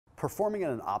performing at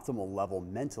an optimal level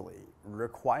mentally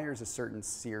requires a certain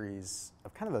series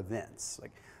of kind of events.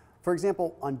 Like, for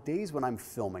example, on days when I'm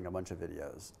filming a bunch of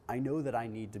videos, I know that I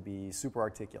need to be super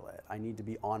articulate. I need to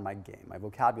be on my game. My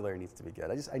vocabulary needs to be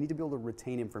good. I need to be able to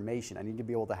retain information. I need to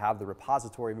be able to have the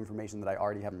repository of information that I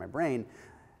already have in my brain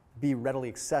be readily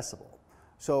accessible.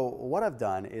 So what I've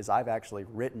done is I've actually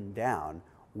written down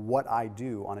what I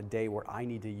do on a day where I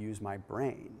need to use my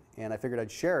brain. And I figured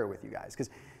I'd share it with you guys, because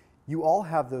you all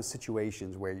have those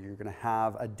situations where you're going to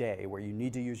have a day where you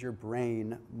need to use your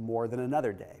brain more than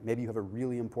another day. Maybe you have a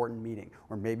really important meeting,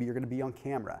 or maybe you're going to be on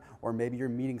camera, or maybe you're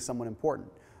meeting someone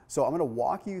important. So I'm going to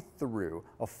walk you through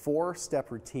a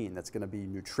 4-step routine that's going to be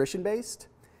nutrition-based,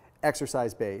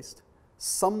 exercise-based,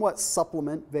 somewhat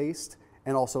supplement-based,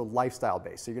 and also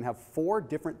lifestyle-based. So you're going to have 4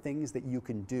 different things that you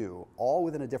can do, all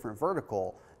within a different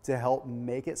vertical, to help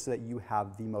make it so that you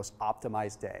have the most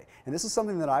optimized day. And this is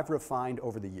something that I've refined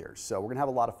over the years, so we're gonna have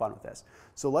a lot of fun with this.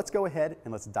 So let's go ahead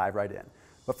and let's dive right in.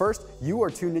 But first, you are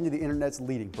tuned into the internet's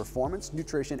leading performance,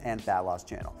 nutrition, and fat loss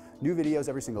channel. New videos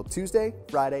every single Tuesday,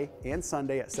 Friday, and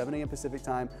Sunday at 7 a.m. Pacific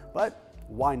time, but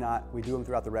why not? We do them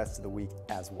throughout the rest of the week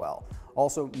as well.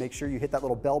 Also, make sure you hit that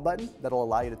little bell button. That'll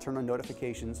allow you to turn on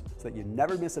notifications so that you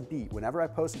never miss a beat whenever I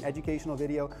post an educational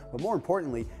video, but more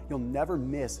importantly, you'll never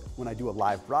miss when I do a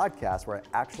live broadcast where I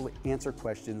actually answer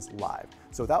questions live.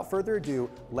 So without further ado,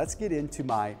 let's get into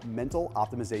my mental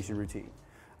optimization routine.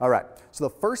 All right, so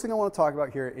the first thing I want to talk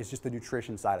about here is just the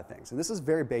nutrition side of things. And this is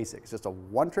very basic. It's just a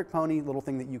one-trick pony little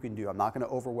thing that you can do. I'm not going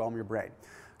to overwhelm your brain.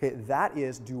 Okay, that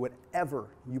is, do whatever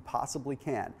you possibly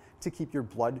can to keep your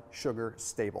blood sugar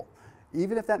stable,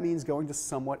 even if that means going to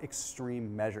somewhat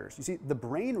extreme measures. You see, the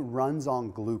brain runs on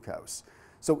glucose.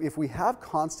 So if we have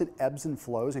constant ebbs and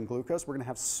flows in glucose, we're going to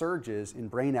have surges in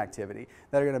brain activity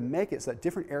that are going to make it so that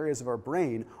different areas of our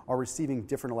brain are receiving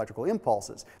different electrical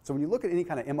impulses. So when you look at any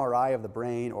kind of MRI of the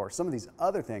brain or some of these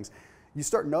other things, you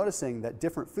start noticing that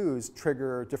different foods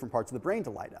trigger different parts of the brain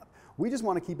to light up. We just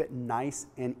want to keep it nice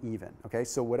and even, okay?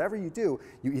 So whatever you do,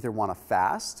 you either want to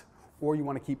fast or you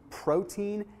want to keep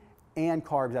protein and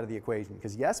carbs out of the equation,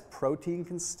 because yes, protein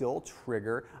can still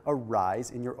trigger a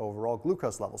rise in your overall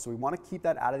glucose level. So we want to keep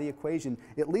that out of the equation,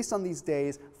 at least on these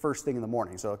days, first thing in the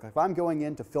morning. So if I'm going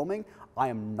into filming, I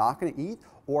am not going to eat,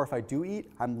 or if I do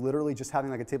eat, I'm literally just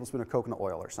having like a tablespoon of coconut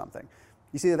oil or something.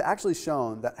 You see, they've actually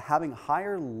shown that having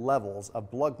higher levels of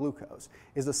blood glucose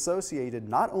is associated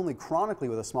not only chronically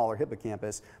with a smaller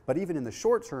hippocampus, but even in the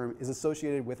short term is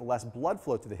associated with less blood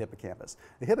flow to the hippocampus.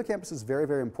 The hippocampus is very,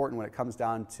 very important when it comes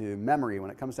down to memory,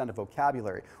 when it comes down to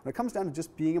vocabulary, when it comes down to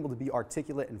just being able to be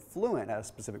articulate and fluent at a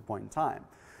specific point in time.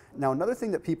 Now, another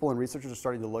thing that people and researchers are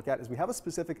starting to look at is we have a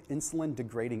specific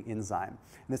insulin-degrading enzyme.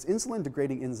 And this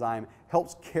insulin-degrading enzyme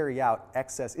helps carry out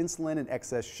excess insulin and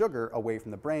excess sugar away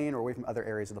from the brain or away from other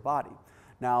areas of the body.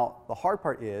 Now, the hard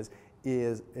part is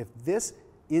if this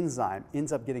enzyme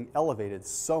ends up getting elevated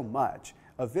so much,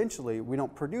 eventually we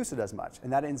don't produce it as much,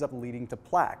 and that ends up leading to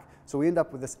plaque. So we end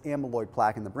up with this amyloid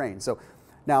plaque in the brain. So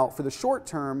now, for the short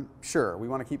term, sure, we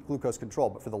want to keep glucose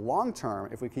controlled, but for the long term,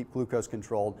 if we keep glucose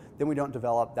controlled, then we don't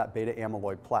develop that beta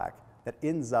amyloid plaque that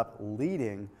ends up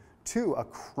leading to a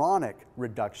chronic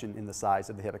reduction in the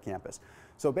size of the hippocampus.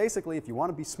 So basically, if you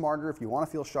want to be smarter, if you want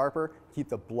to feel sharper, keep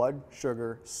the blood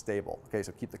sugar stable. Okay,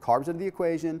 so keep the carbs out of the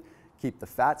equation, keep the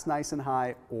fats nice and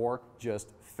high, or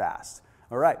just fast.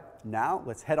 All right, now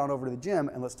let's head on over to the gym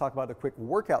and let's talk about a quick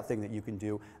workout thing that you can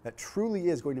do that truly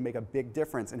is going to make a big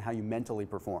difference in how you mentally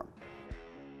perform.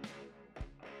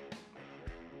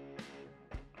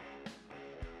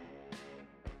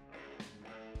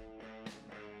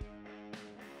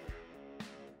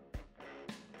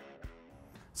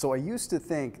 So I used to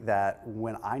think that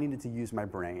when I needed to use my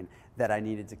brain, that I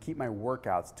needed to keep my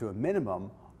workouts to a minimum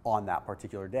on that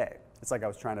particular day. It's like I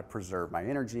was trying to preserve my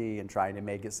energy and trying to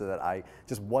make it so that I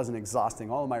just wasn't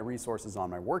exhausting all of my resources on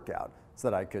my workout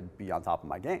so that I could be on top of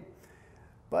my game.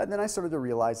 But then I started to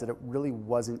realize that it really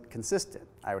wasn't consistent.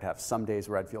 I would have some days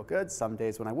where I'd feel good, some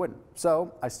days when I wouldn't.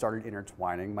 So I started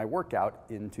intertwining my workout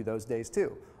into those days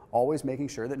too, always making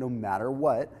sure that no matter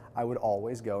what, I would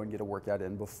always go and get a workout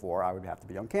in before I would have to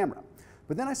be on camera.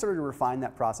 But then I started to refine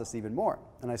that process even more,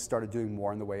 and I started doing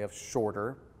more in the way of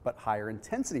shorter but higher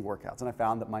intensity workouts, and I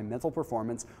found that my mental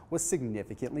performance was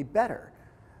significantly better.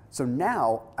 So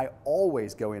now I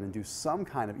always go in and do some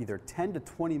kind of either 10 to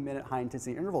 20 minute high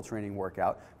intensity interval training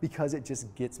workout because it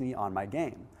just gets me on my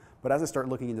game. But as I start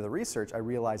looking into the research, I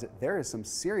realize that there is some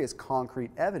serious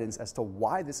concrete evidence as to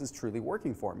why this is truly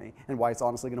working for me and why it's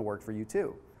honestly going to work for you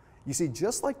too. You see,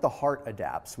 just like the heart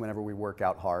adapts whenever we work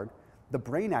out hard, the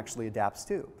brain actually adapts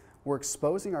too. We're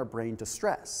exposing our brain to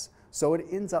stress. So it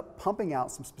ends up pumping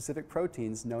out some specific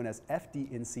proteins known as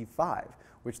FDNC5,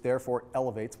 which therefore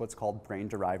elevates what's called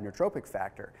brain-derived neurotrophic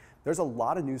factor. There's a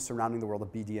lot of news surrounding the world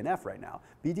of BDNF right now.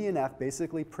 BDNF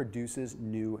basically produces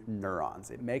new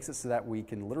neurons. It makes it so that we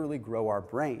can literally grow our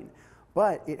brain,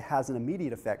 but it has an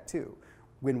immediate effect too.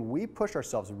 When we push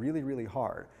ourselves really, really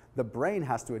hard, the brain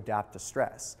has to adapt to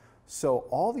stress. So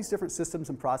all these different systems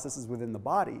and processes within the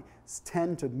body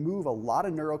tend to move a lot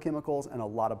of neurochemicals and a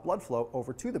lot of blood flow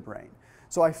over to the brain.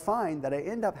 So I find that I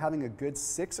end up having a good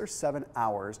 6 or 7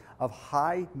 hours of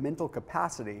high mental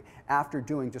capacity after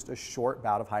doing just a short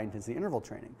bout of high intensity interval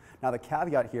training. Now the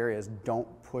caveat here is don't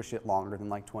push it longer than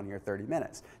like 20 or 30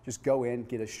 minutes. Just go in,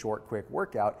 get a short, quick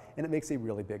workout, and it makes a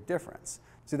really big difference.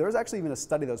 So there was actually even a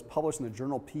study that was published in the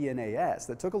journal PNAS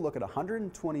that took a look at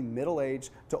 120 middle-aged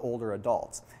to older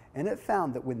adults. And it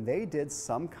found that when they did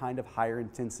some kind of higher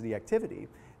intensity activity,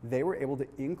 they were able to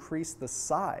increase the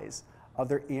size of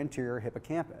their anterior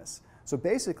hippocampus. So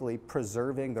basically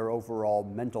preserving their overall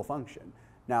mental function.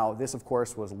 Now this of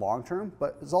course was long-term,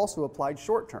 but is also applied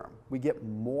short-term. We get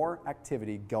more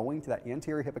activity going to that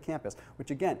anterior hippocampus, which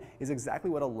again is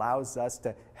exactly what allows us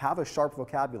to have a sharp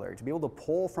vocabulary, to be able to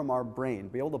pull from our brain,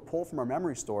 be able to pull from our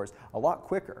memory stores a lot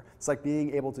quicker. It's like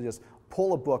being able to just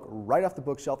pull a book right off the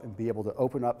bookshelf and be able to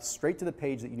open up straight to the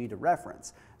page that you need to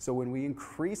reference. So when we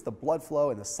increase the blood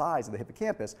flow and the size of the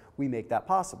hippocampus, we make that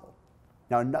possible.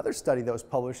 Now, another study that was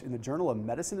published in the Journal of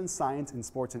Medicine and Science in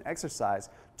Sports and Exercise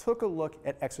took a look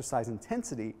at exercise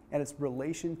intensity and its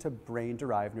relation to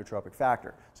brain-derived neurotrophic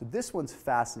factor. So this one's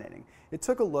fascinating. It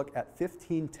took a look at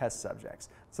 15 test subjects.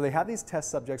 So they had these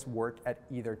test subjects work at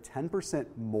either 10%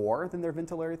 more than their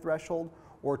ventilatory threshold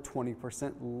or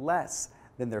 20% less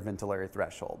than their ventilatory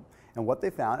threshold. And what they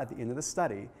found at the end of the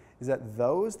study is that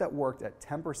those that worked at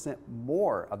 10%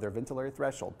 more of their ventilatory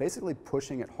threshold, basically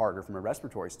pushing it harder from a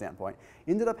respiratory standpoint,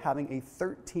 ended up having a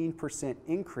 13%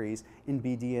 increase in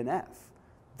BDNF.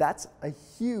 That's a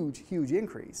huge, huge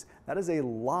increase. That is a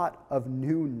lot of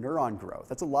new neuron growth.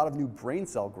 That's a lot of new brain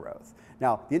cell growth.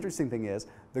 Now, the interesting thing is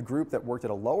the group that worked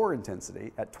at a lower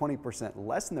intensity, at 20%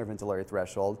 less than their ventilatory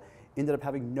threshold, ended up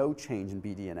having no change in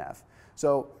BDNF.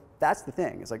 So that's the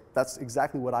thing. It's like, that's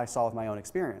exactly what I saw with my own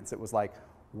experience. It was like,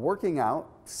 working out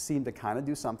seemed to kind of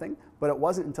do something, but it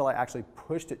wasn't until I actually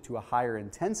pushed it to a higher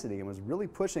intensity and was really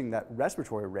pushing that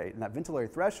respiratory rate and that ventilatory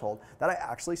threshold that I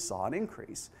actually saw an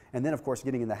increase. And then of course,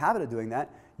 getting in the habit of doing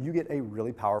that, you get a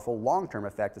really powerful long-term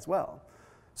effect as well.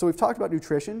 So we've talked about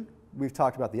nutrition, we've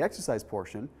talked about the exercise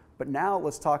portion, but now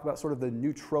let's talk about sort of the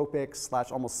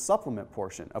nootropic / almost supplement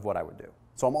portion of what I would do.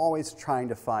 So I'm always trying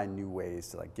to find new ways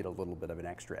to like get a little bit of an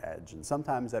extra edge. And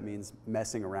sometimes that means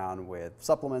messing around with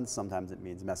supplements. Sometimes it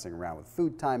means messing around with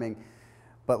food timing.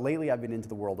 But lately I've been into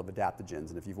the world of adaptogens.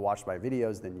 And if you've watched my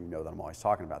videos, then you know that I'm always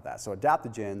talking about that. So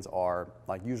adaptogens are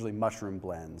like usually mushroom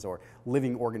blends or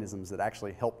living organisms that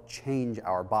actually help change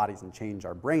our bodies and change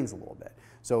our brains a little bit.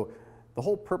 So the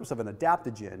whole purpose of an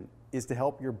adaptogen is to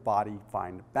help your body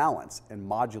find balance and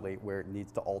modulate where it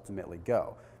needs to ultimately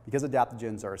go. Because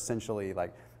adaptogens are essentially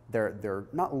like, they're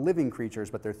not living creatures,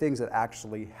 but they're things that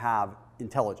actually have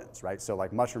intelligence, right? So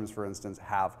like mushrooms, for instance,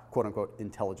 have quote unquote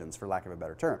intelligence, for lack of a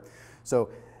better term. So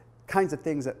kinds of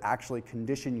things that actually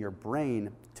condition your brain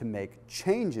to make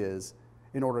changes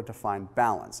in order to find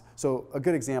balance. So a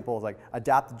good example of like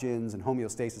adaptogens and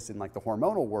homeostasis in like the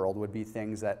hormonal world would be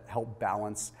things that help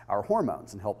balance our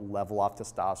hormones and help level off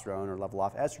testosterone or level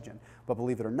off estrogen. But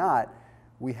believe it or not,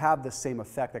 we have the same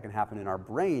effect that can happen in our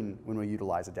brain when we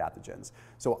utilize adaptogens.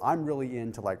 So I'm really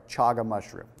into like chaga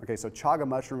mushroom. Okay, so chaga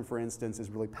mushroom, for instance,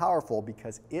 is really powerful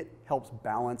because it helps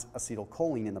balance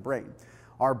acetylcholine in the brain.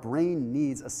 Our brain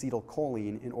needs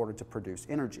acetylcholine in order to produce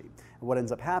energy. And what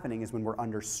ends up happening is when we're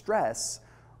under stress,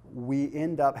 we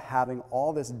end up having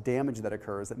all this damage that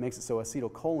occurs that makes it so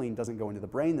acetylcholine doesn't go into the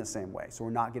brain the same way. So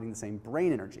we're not getting the same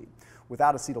brain energy.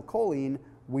 Without acetylcholine,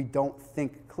 we don't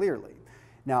think clearly.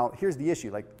 Now, here's the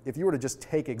issue. Like, if you were to just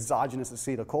take exogenous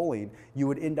acetylcholine, you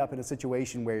would end up in a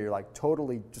situation where you're like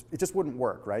totally, it just wouldn't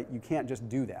work, right? You can't just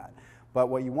do that. But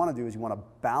what you want to do is you want to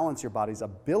balance your body's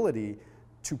ability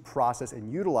to process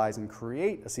and utilize and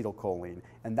create acetylcholine,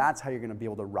 and that's how you're going to be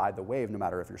able to ride the wave no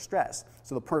matter if you're stressed.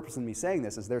 So the purpose of me saying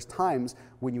this is there's times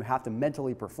when you have to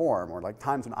mentally perform, or like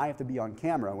times when I have to be on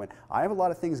camera, when I have a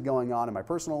lot of things going on in my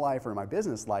personal life or in my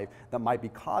business life that might be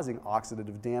causing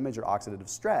oxidative damage or oxidative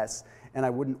stress, and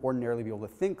I wouldn't ordinarily be able to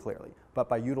think clearly. But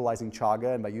by utilizing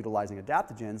chaga and by utilizing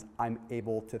adaptogens, I'm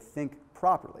able to think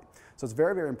properly. So it's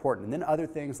very, very important. And then other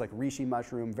things like reishi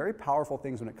mushroom, very powerful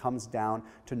things when it comes down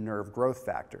to nerve growth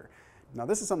factor. Now,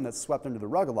 this is something that's swept under the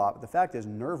rug a lot, but the fact is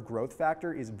nerve growth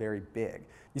factor is very big.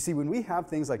 You see, when we have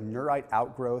things like neurite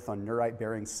outgrowth on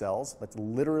neurite-bearing cells, that's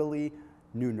literally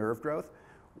new nerve growth,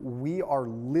 we are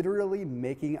literally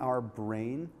making our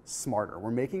brain smarter.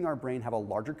 We're making our brain have a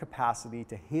larger capacity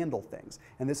to handle things.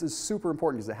 And this is super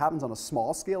important because it happens on a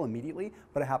small scale immediately,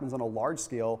 but it happens on a large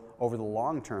scale over the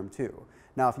long term too.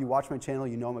 Now, if you watch my channel,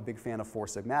 you know I'm a big fan of Four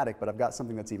Sigmatic, but I've got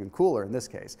something that's even cooler in this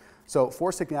case. So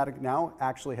Four Sigmatic now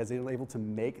actually has been able to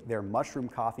make their mushroom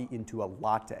coffee into a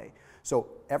latte. So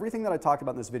everything that I talked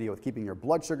about in this video with keeping your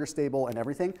blood sugar stable and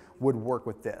everything would work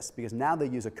with this, because now they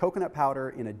use a coconut powder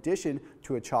in addition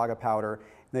to a chaga powder.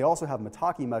 They also have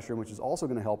maitake mushroom, which is also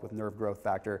going to help with nerve growth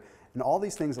factor. And all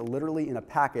these things are literally in a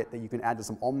packet that you can add to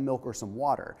some almond milk or some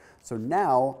water. So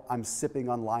now I'm sipping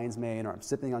on lion's mane, or I'm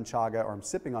sipping on chaga, or I'm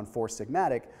sipping on Four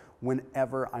Sigmatic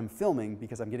whenever I'm filming,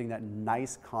 because I'm getting that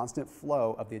nice constant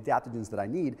flow of the adaptogens that I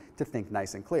need to think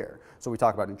nice and clear. So we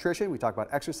talk about nutrition, we talk about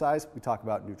exercise, we talk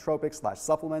about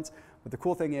nootropics/supplements, but the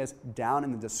cool thing is down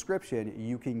in the description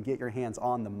you can get your hands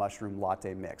on the mushroom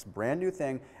latte mix. Brand new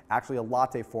thing, actually a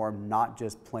latte form, not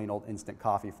just plain old instant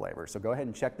coffee flavor. So go ahead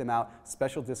and check them out.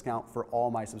 Special discount for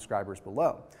all my subscribers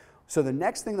below. So the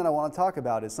next thing that I want to talk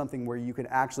about is something where you can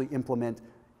actually implement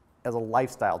as a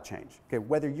lifestyle change. Okay,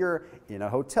 whether you're in a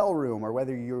hotel room or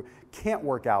whether you can't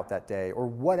work out that day or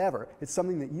whatever, it's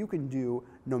something that you can do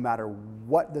no matter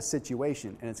what the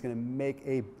situation, and it's going to make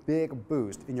a big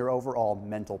boost in your overall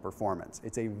mental performance.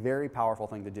 It's a very powerful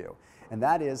thing to do, and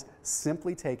that is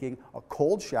simply taking a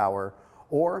cold shower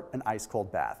or an ice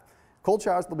cold bath. Cold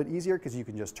shower is a little bit easier because you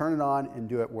can just turn it on and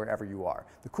do it wherever you are.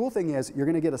 The cool thing is you're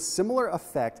going to get a similar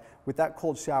effect with that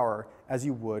cold shower as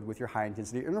you would with your high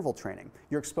intensity interval training.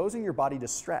 You're exposing your body to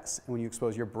stress, and when you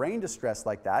expose your brain to stress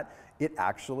like that, it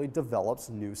actually develops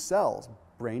new cells.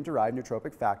 Brain-derived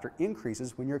nootropic factor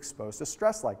increases when you're exposed to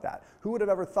stress like that. Who would have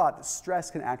ever thought that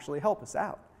stress can actually help us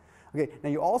out? Okay, now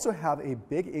you also have a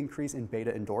big increase in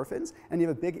beta endorphins, and you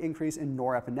have a big increase in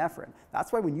norepinephrine.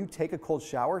 That's why when you take a cold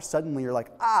shower, suddenly you're like,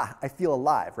 ah, I feel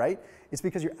alive, right? It's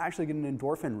because you're actually getting an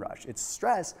endorphin rush. It's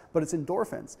stress, but it's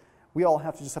endorphins. We all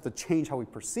just have to change how we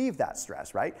perceive that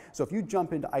stress, right? So if you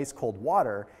jump into ice cold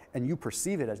water and you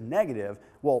perceive it as negative,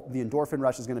 well, the endorphin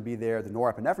rush is going to be there, the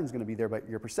norepinephrine is going to be there, but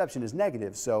your perception is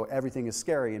negative, so everything is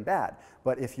scary and bad.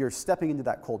 But if you're stepping into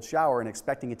that cold shower and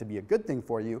expecting it to be a good thing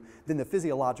for you, then the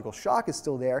physiological shock is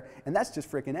still there, and that's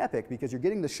just freaking epic, because you're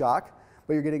getting the shock,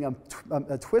 but you're getting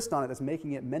a twist on it that's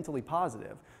making it mentally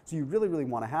positive. So you really, really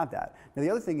want to have that. Now, the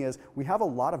other thing is we have a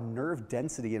lot of nerve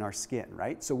density in our skin,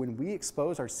 right? So when we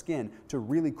expose our skin to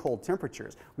really cold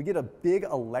temperatures, we get a big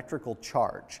electrical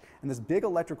charge. And this big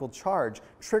electrical charge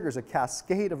triggers a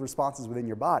cascade of responses within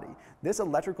your body. This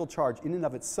electrical charge in and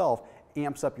of itself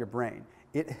amps up your brain.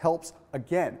 It helps,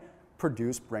 again,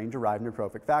 produce brain-derived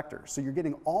nootropic factor. So you're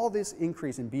getting all this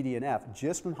increase in BDNF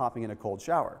just from hopping in a cold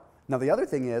shower. Now, the other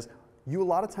thing is, you a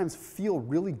lot of times feel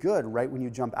really good right when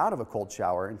you jump out of a cold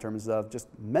shower in terms of just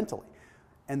mentally.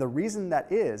 And the reason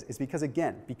that is because,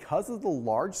 again, because of the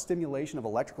large stimulation of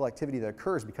electrical activity that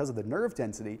occurs because of the nerve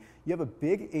density, you have a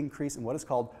big increase in what is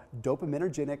called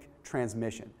dopaminergic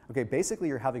transmission. Okay, basically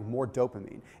you're having more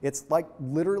dopamine. It's like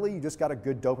literally you just got a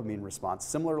good dopamine response,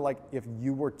 similar to like if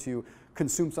you were to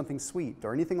consume something sweet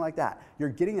or anything like that. You're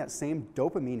getting that same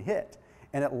dopamine hit,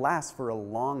 and it lasts for a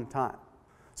long time.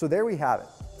 So there we have it.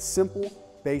 Simple,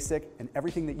 basic, and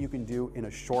everything that you can do in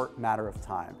a short matter of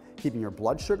time. Keeping your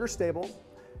blood sugar stable,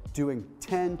 doing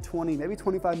 10, 20, maybe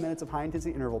 25 minutes of high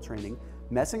intensity interval training,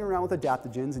 messing around with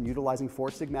adaptogens and utilizing Four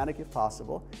Sigmatic if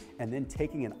possible, and then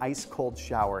taking an ice cold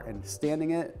shower and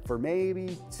standing in it for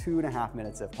maybe 2.5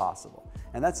 minutes if possible.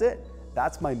 And that's it.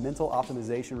 That's my mental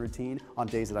optimization routine on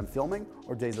days that I'm filming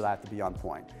or days that I have to be on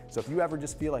point. So if you ever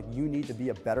just feel like you need to be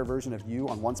a better version of you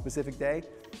on one specific day,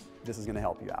 this is going to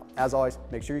help you out. As always,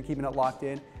 make sure you're keeping it locked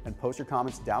in and post your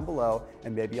comments down below,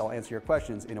 and maybe I'll answer your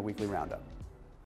questions in a weekly roundup.